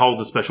 That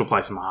holds a special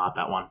place in my heart,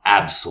 that one.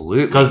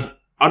 Absolutely. Because,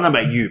 I don't know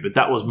about you, but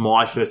that was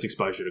my first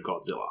exposure to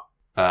Godzilla.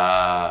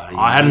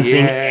 I hadn't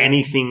seen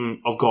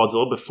anything of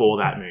Godzilla before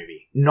that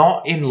movie.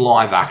 Not in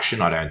live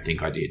action, I don't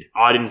think I did.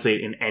 I didn't see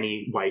it in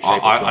any way, shape, or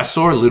form. I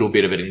saw a little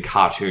bit of it in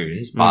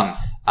cartoons, but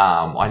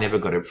I never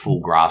got a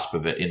full grasp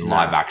of it in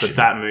live action. But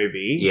that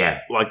movie,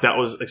 that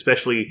was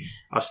especially,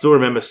 I still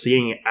remember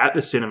seeing it at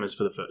the cinemas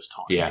for the first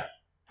time. Yeah.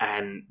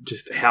 And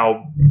just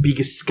how big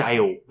a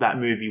scale that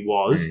movie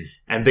was,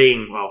 and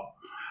being,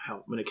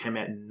 when it came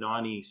out in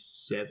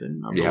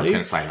 97, I believe. Yeah, I was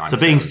going to say 97.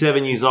 So being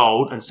 7 years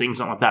old and seeing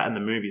something like that in the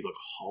movies, like,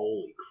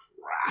 holy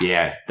crap.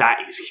 Yeah. That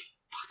is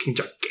fucking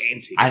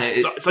gigantic. And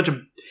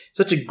it's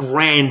such a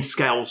grand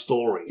scale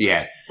story.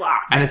 Yeah.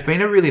 Fuck. And it's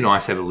been a really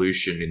nice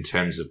evolution in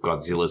terms of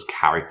Godzilla's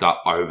character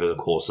over the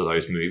course of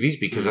those movies,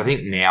 because I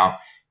think now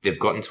they've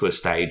gotten to a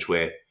stage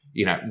where,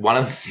 one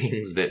of the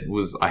things that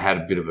I had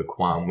a bit of a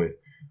qualm with,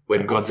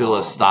 when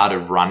Godzilla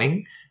started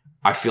running,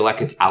 I feel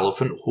like it's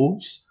elephant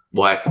hooves.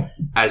 Like,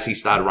 as he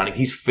started running,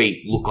 his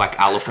feet look like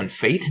elephant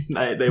feet.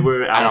 They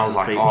were elephant feet. And I was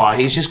like,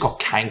 he's just got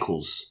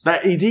cankles.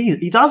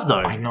 He does, though.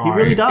 I know. He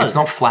really does. It's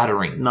not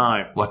flattering.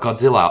 No. Like,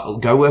 Godzilla,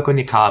 go work on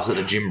your calves at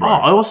the gym, bro.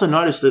 I also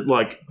noticed that,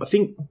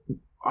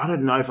 I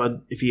don't know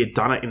if he had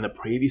done it in the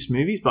previous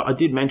movies, but I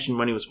did mention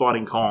when he was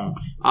fighting Kong,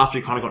 after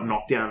he kind of got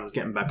knocked down and was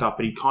getting back up,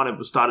 but he kind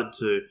of started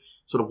to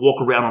sort of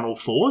walk around on all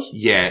fours.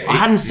 Yeah. I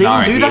hadn't seen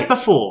him do that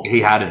before.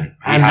 He hadn't.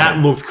 That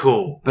looked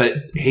cool. But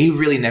he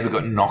really never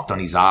got knocked on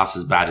his ass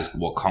as bad as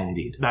what Kong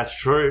did. That's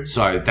true.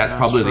 So that's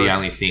probably the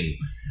only thing.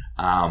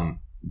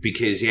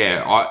 Because,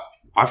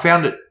 I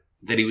found it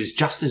that he was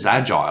just as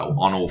agile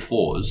on all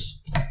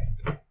fours.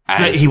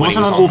 But he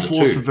wasn't on all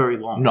fours for very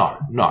long.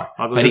 No.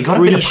 But he got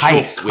a bit of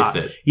pace with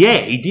it. Yeah,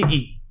 he did.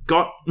 He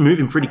got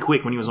moving pretty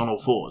quick when he was on all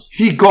fours.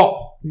 He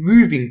got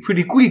moving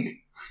pretty quick.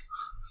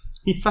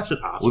 He's such an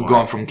ass. We've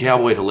gone from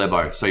cowboy to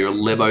Lebo. So you're a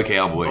Lebo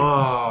cowboy.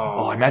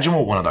 Oh, imagine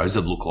what one of those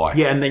would look like.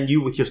 Yeah, and then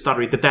you with your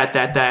stuttery, that.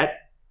 Yeah.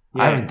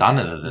 I haven't done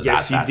it.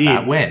 Yes, you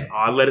did. When?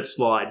 I let it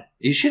slide.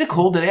 You should have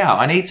called it out.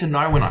 I need to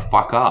know when I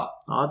fuck up.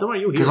 Oh, don't worry,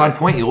 you'll hear it. Because I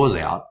point yours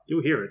out.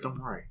 You'll hear it,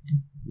 don't worry.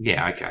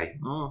 Yeah, okay.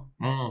 Oh.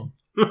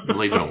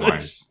 Leave it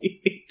alone.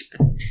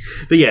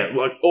 But yeah,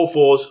 all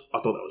fours, I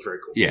thought that was very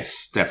cool.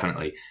 Yes,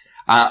 definitely.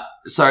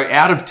 So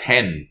out of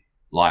 10,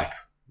 what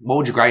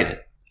would you grade it?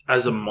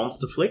 As a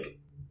monster flick?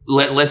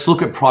 Let's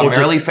look at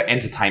primarily for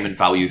entertainment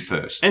value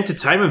first.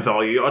 Entertainment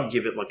value, I'd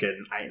give it an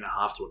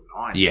 8.5 to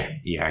a 9.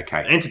 Yeah,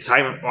 okay.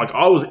 Entertainment,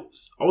 I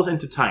was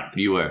entertained.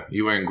 You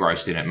were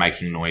engrossed in it,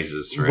 making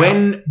noises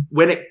throughout.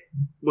 When it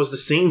was the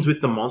scenes with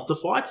the monster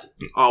fights,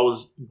 I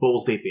was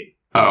balls deep in.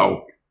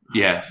 Oh,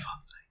 yeah.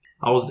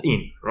 I was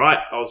in, right?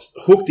 I was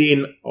hooked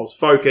in. I was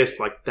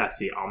focused.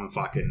 That's it. I'm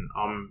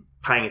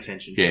paying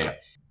attention. Yeah.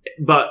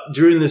 But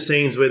during the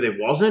scenes where there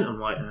wasn't, I'm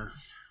like,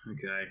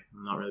 okay,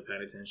 I'm not really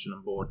paying attention.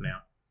 I'm bored now.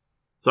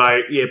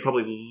 So, yeah,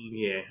 probably,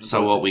 yeah.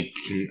 So what we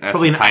can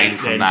ascertain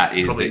from that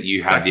is that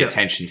you have the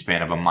attention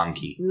span of a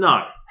monkey.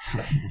 No.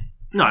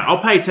 No, I'll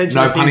pay attention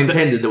to things. No pun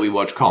intended that we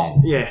watch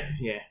Kong. Yeah.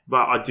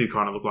 But I do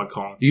kind of look like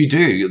Kong. You do.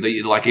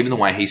 Even the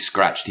way he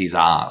scratched his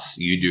ass,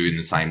 you do in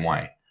the same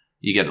way.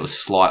 You get a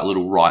slight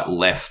little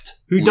right-left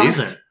Who lift.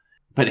 Doesn't?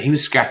 But he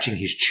was scratching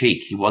his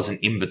cheek. He wasn't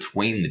in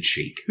between the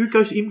cheek. Who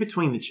goes in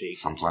between the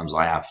cheeks? Sometimes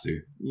I have to.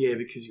 Yeah,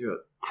 because you got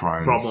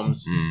Crohn's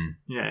problems.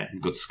 Yeah.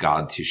 I've got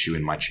scarred tissue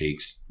in my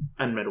cheeks.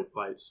 And metal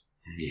plates.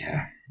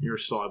 Yeah. You're a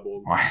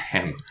cyborg. I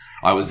am.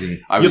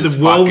 You're the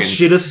world's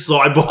shittest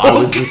cyborg. I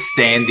was a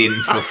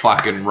stand-in for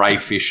fucking Ray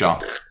Fisher.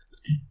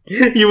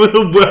 You were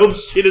the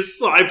world's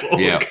shittest cyborg.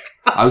 Yeah.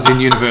 I was in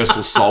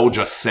Universal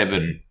Soldier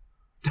 7.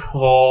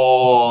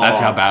 Oh. That's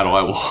how bad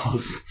I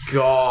was.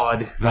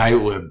 God. They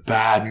were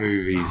bad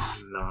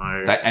movies.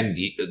 Oh, no. And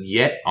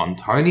yet, on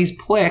Tony's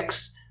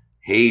Plex,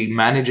 he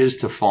manages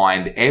to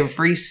find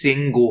every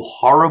single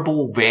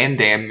horrible Van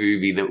Damme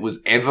movie that was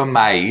ever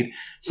made.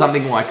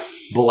 Something like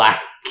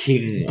Black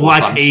King.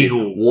 Black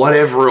Eagle. Shit,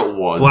 whatever it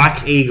was.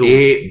 Black Eagle.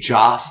 It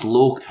just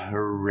looked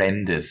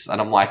horrendous. And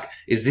I'm like,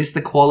 is this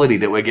the quality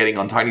that we're getting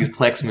on Tony's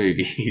Plex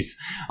movies?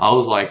 I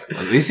was like,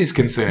 this is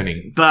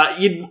concerning. But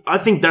I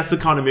think that's the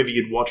kind of movie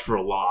you'd watch for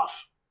a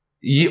laugh.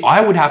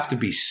 I would have to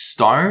be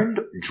stoned,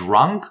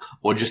 drunk,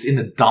 or just in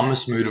the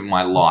dumbest mood of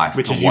my life.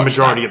 Which is the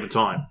majority of the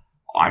time.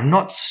 I'm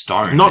not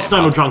stoned. Not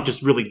stoned or drunk,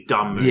 just really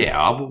dumb mood.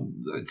 Yeah,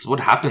 it's what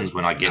happens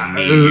when I get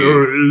near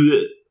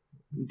you.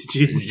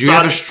 Did you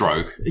have a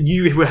stroke?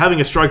 You were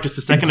having a stroke just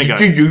a second ago.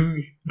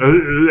 Okay,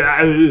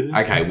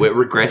 we're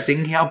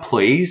regressing here,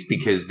 please,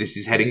 because this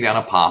is heading down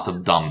a path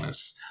of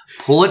dumbness.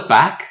 Pull it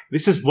back.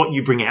 This is what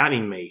you bring out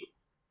in me.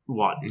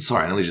 What?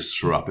 Sorry, I nearly just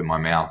threw up in my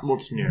mouth.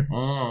 What's new?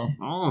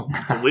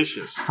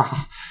 Delicious.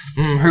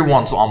 Who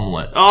wants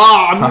omelette?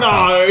 Oh,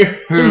 no.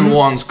 Who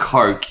wants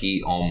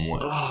cokey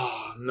omelette?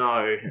 Oh,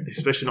 no.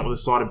 Especially not with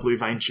a side of blue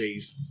vein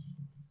cheese.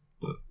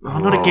 Oh,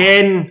 not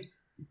again.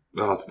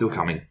 Oh, it's still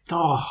coming.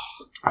 Oh,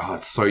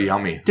 it's so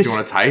yummy. Do you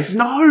want to taste?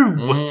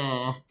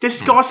 No.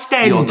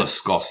 Disgusting. You're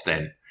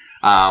disgusting.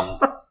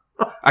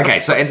 Okay,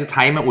 so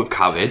entertainment we've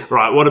covered.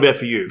 Right, what about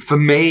for you? For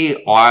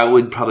me, I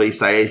would probably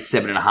say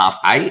 7.5,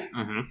 8.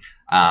 Mm-hmm.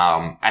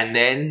 And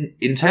then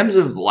in terms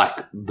of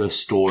like the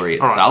story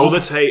itself. All right, well,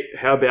 let's say,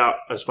 how about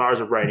as far as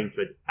a rating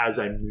for as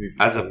a movie?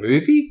 As a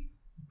movie,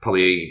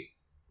 probably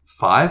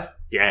 5.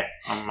 Yeah,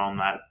 I'm on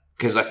that.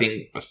 Because I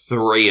think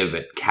 3 of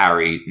it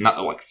carry,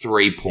 not like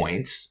 3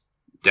 points,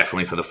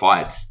 definitely for the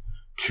fights,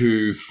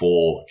 2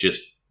 for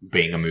just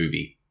being a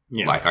movie.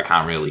 Yeah. Like, I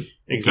can't really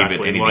give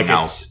it anything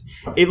else.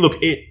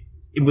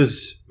 It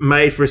was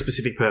made for a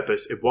specific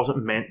purpose. It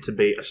wasn't meant to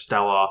be a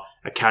stellar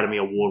Academy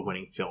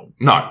Award-winning film.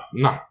 No.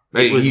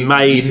 It was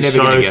made to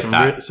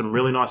show some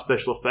really nice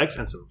special effects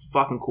and some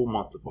fucking cool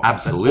monster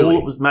fights. Absolutely. That's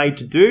all it was made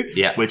to do,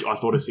 yeah. Which I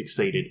thought it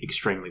succeeded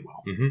extremely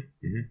well.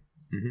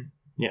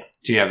 Yeah.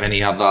 Do you have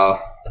any other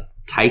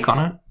take on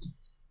it?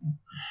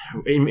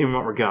 In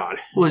what regard?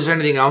 Well, is there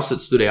anything else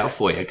that stood out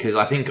for you? Because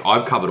I think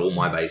I've covered all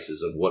my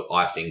bases of what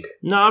I think.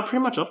 No,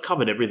 pretty much I've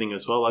covered everything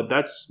as well. Like,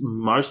 that's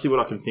mostly what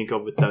I can think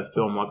of with that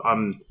film. Like,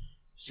 I'm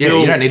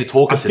still, you don't need to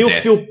talk us to death. I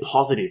still feel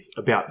positive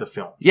about the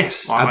film.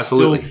 Yes,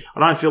 absolutely.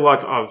 I don't feel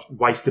like I've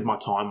wasted my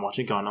time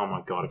watching, going, oh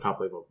my God, I can't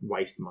believe I've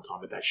wasted my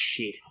time with that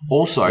shit.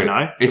 Also,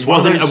 it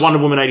wasn't a Wonder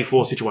Woman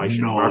 84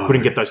 situation where I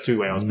couldn't get those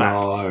 2 hours back.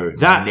 No,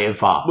 that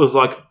never. Was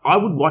like, I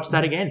would watch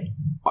that again.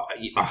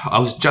 I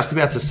was just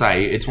about to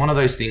say, it's one of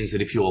those things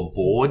that if you're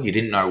bored, you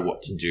didn't know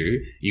what to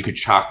do, you could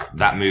chuck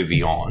that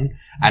movie on,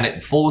 and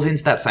it falls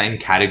into that same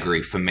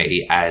category for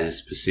me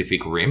as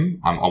Pacific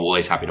Rim. I'm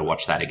always happy to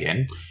watch that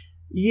again.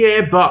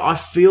 Yeah, but I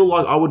feel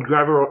like I would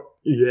gravitate.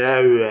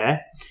 Yeah,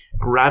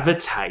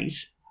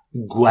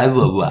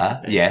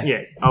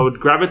 I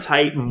would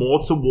gravitate more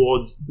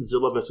towards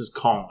Zilla versus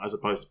Kong as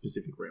opposed to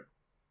Pacific Rim.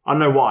 I don't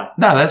know why.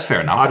 No, that's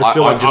fair enough. I just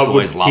feel like I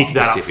would pick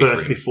that Pacific up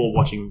first Rim before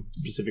watching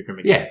Pacific Rim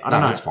again. Yeah, I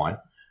don't know. That's fine.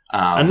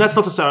 And that's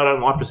not to say I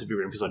don't like Pacific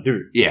Rim, because I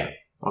do. Yeah.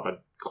 Like,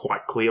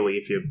 quite clearly,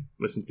 if you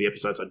listen to the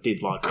episodes, I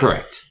did like it.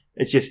 Correct.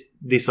 It's just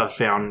this I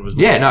found was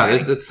more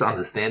that's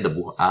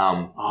understandable.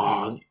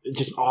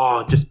 Just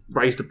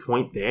raised a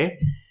point there.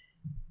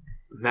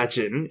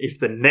 Imagine if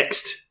the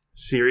next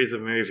series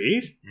of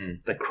movies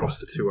they cross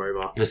the 2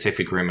 over.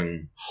 Pacific Rim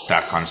and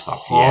that kind of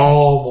stuff. Yeah.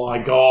 Oh my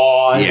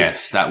God.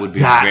 Yes, that would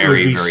be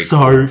very so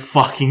cool.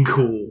 Fucking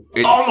cool.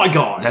 Oh my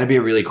God. That'd be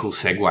a really cool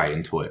segue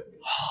into it.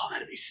 Oh,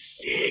 that'd be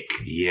sick.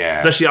 Yeah.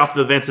 Especially after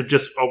the events of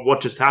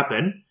what just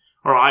happened.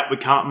 All right, we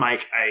can't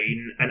make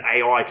an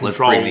AI control. Let's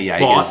bring the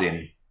Jaegers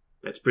in.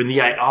 Let's bring the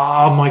AI.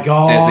 Oh my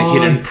God. There's a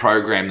hidden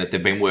program that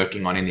they've been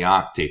working on in the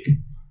Arctic.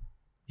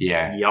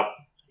 Yeah. Yep.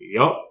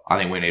 I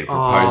think we need to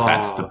propose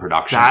that to the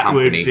production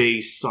company. That would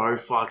be so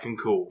fucking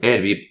cool. Yeah,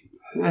 it'd be a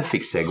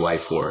perfect segue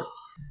for it.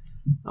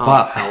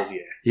 Oh, hells yeah.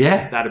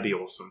 Yeah. That'd be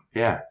awesome.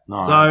 Yeah.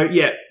 No. So,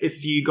 yeah,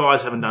 if you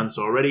guys haven't done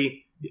so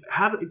already,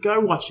 go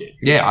watch it.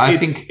 Yeah, I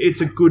think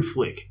it's a good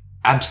flick.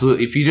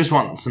 Absolutely. If you just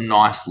want some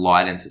nice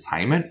light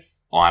entertainment,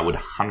 I would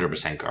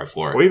 100% go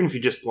for it. Or even if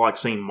you just like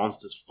seeing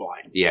monsters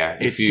fight. Yeah,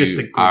 it's if you just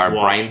a good are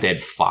watch. A brain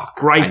dead fuck.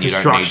 Great and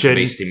destruction. You don't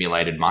need to be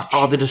stimulated much.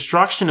 Oh, the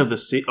destruction of it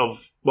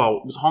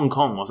was Hong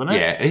Kong, wasn't it?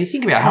 Yeah, and you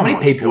think about how many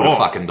people would have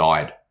fucking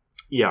died.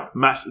 Yeah,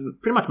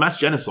 pretty much mass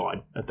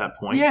genocide at that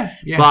point. Yeah.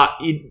 But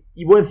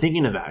you weren't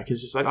thinking of that because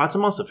it's just like, it's a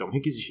monster film.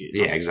 Who gives a shit?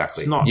 Yeah,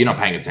 exactly. You're not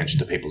paying attention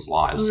to people's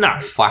lives. No.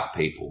 Fuck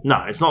people.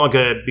 No, it's not like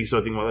a big sort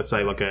of thing, let's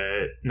say like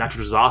a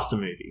natural disaster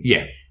movie.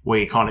 Yeah. Where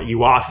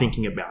you are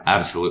thinking about that.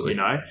 Absolutely. You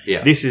know?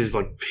 Yeah. This is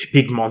like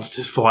big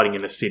monsters fighting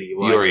in a city.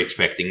 Like, you're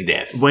expecting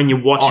death. When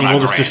you're watching all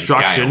this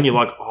destruction, you're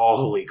like,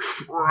 holy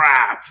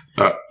crap.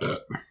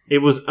 It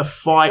was a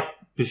fight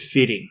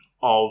befitting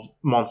of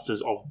monsters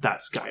of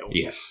that scale.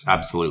 Yes,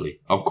 absolutely.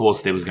 Of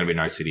course, there was going to be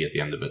no city at the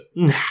end of it.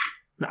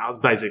 That was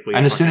basically...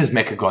 And as soon as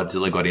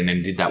Godzilla got in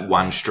and did that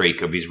one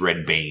streak of his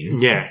red beam...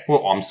 Yeah.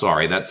 Well, I'm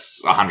sorry,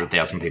 that's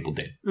 100,000 people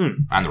dead.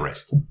 And the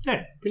rest.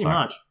 Yeah, pretty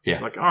much. Yeah.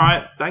 It's like, all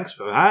right, thanks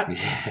for that.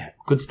 Yeah.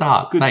 Good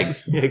start.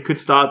 Thanks. Yeah, good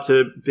start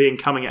to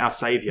becoming our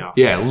saviour.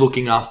 Yeah,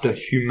 looking after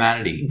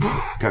humanity.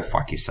 Go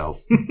fuck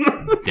yourself,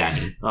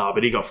 Danny. Oh,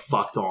 but he got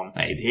fucked on.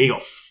 He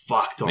got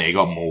fucked on. Yeah, he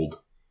got mauled.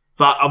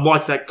 But I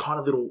liked that kind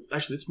of little...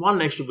 Actually, it's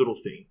one extra little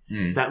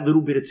thing. That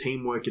little bit of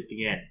teamwork at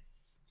the end.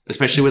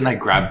 Especially when they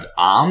grabbed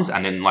arms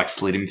and then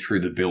slid him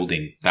through the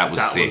building. That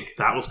was sick.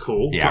 That was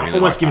cool. Yeah, I really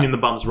almost like giving that. him the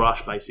bum's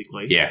rush,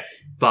 basically. Yeah.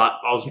 But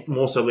I was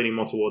more so leaning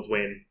more towards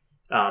when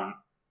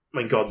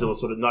Godzilla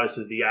sort of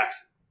notices the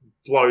axe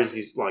blows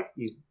his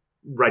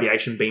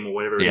radiation beam or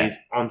whatever it is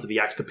onto the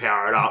axe to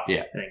power it up.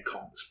 Yeah. And then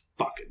Kong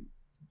fucking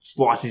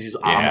slices his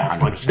arm off.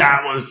 100%. Like,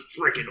 that was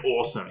freaking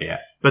awesome. Yeah.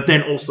 But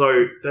then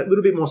also, that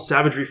little bit more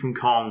savagery from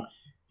Kong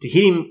to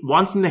hit him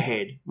once in the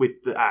head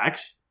with the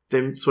axe,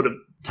 then sort of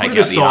Take put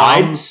it out the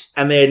aside, arms.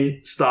 and then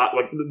start,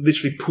 like,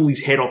 literally pull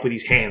his head off with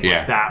his hands. Yeah.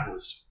 Like, that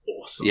was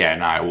awesome. Yeah,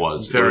 no, it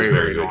was. Very, it was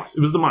very good. nice.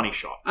 It was the money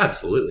shot.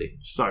 Absolutely.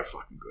 So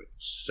fucking good.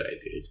 So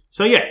good.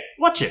 So yeah,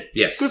 watch it.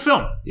 Yes. Good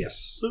film.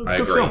 Yes. It's a I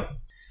good agree. film.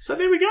 So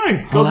there we go.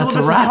 Well, Godzilla that's a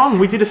vs. wrap. Kong.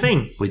 We did a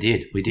thing. We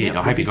did. Yeah, I we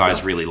hope you did guys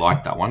stuff. really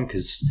liked that one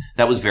because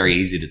that was very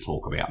easy to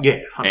talk about.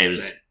 Yeah, 100%. It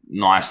was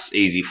nice,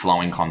 easy,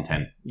 flowing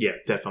content. Yeah,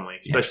 definitely.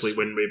 Especially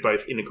when we're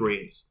both in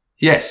agreement.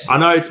 Yes. I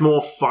know it's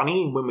more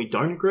funny when we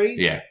don't agree.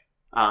 Yeah.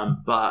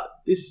 But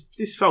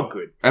this felt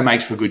good. It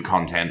makes for good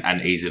content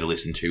and easy to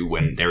listen to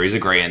when there is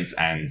agreement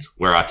and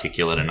we're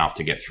articulate enough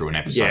to get through an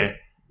episode.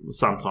 Yeah.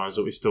 Sometimes,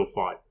 but we still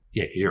fight.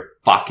 Yeah, because you're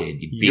a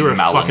fuckhead, you big You're a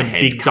melon fucking head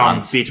big cunt.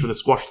 dumb bitch with a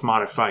squashed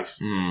tomato face.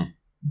 Mm,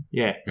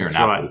 Yeah, you're that's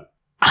an right.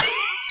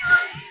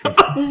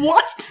 apple.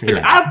 What? You're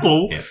An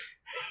apple? Yeah.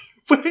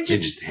 Where did You're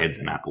you... just head's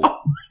an apple.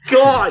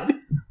 God.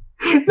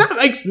 That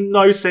makes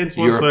no sense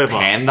You're whatsoever. a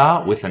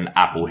panda with an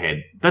apple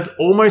head. That's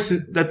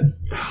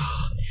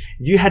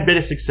you had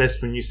better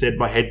success when you said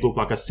my head looked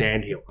like a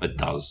sandhill. It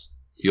does.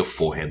 Your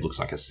forehead looks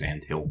like a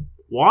sandhill.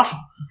 What?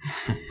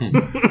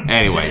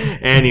 Anyways.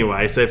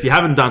 Anyway, so if you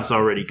haven't done so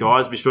already,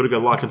 guys, be sure to go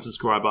like and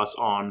subscribe us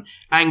on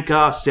Anchor,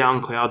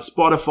 SoundCloud,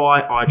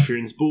 Spotify,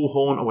 iTunes,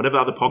 Bullhorn, or whatever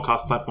other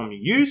podcast platform you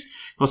use.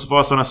 Also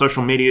follow us on our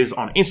social medias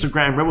on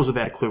Instagram, Rebels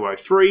Without a Clue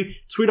 03,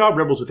 Twitter,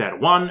 Rebels Without a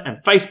 1, and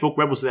Facebook,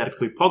 Rebels Without a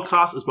Clue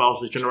Podcast, as well as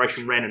the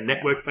Generation Random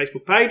Network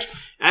Facebook page,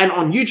 and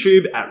on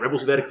YouTube at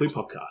Rebels Without a Clue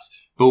Podcast.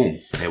 Boom.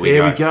 There we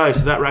go.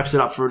 So that wraps it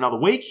up for another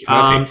week.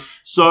 Perfect.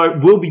 So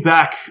we'll be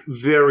back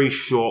very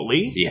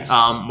shortly. Yes.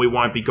 We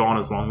won't be gone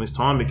as long this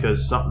time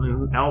because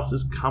something else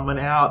is coming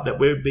out that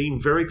we've been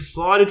very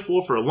excited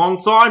for a long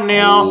time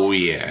now. Oh,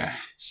 yeah.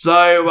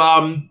 So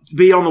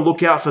be on the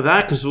lookout for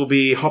that because we'll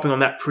be hopping on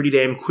that pretty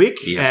damn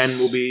quick. Yes.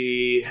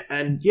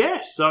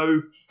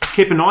 So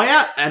keep an eye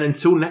out. And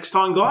until next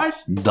time,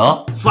 guys.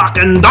 Duh.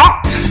 Fucking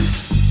duck!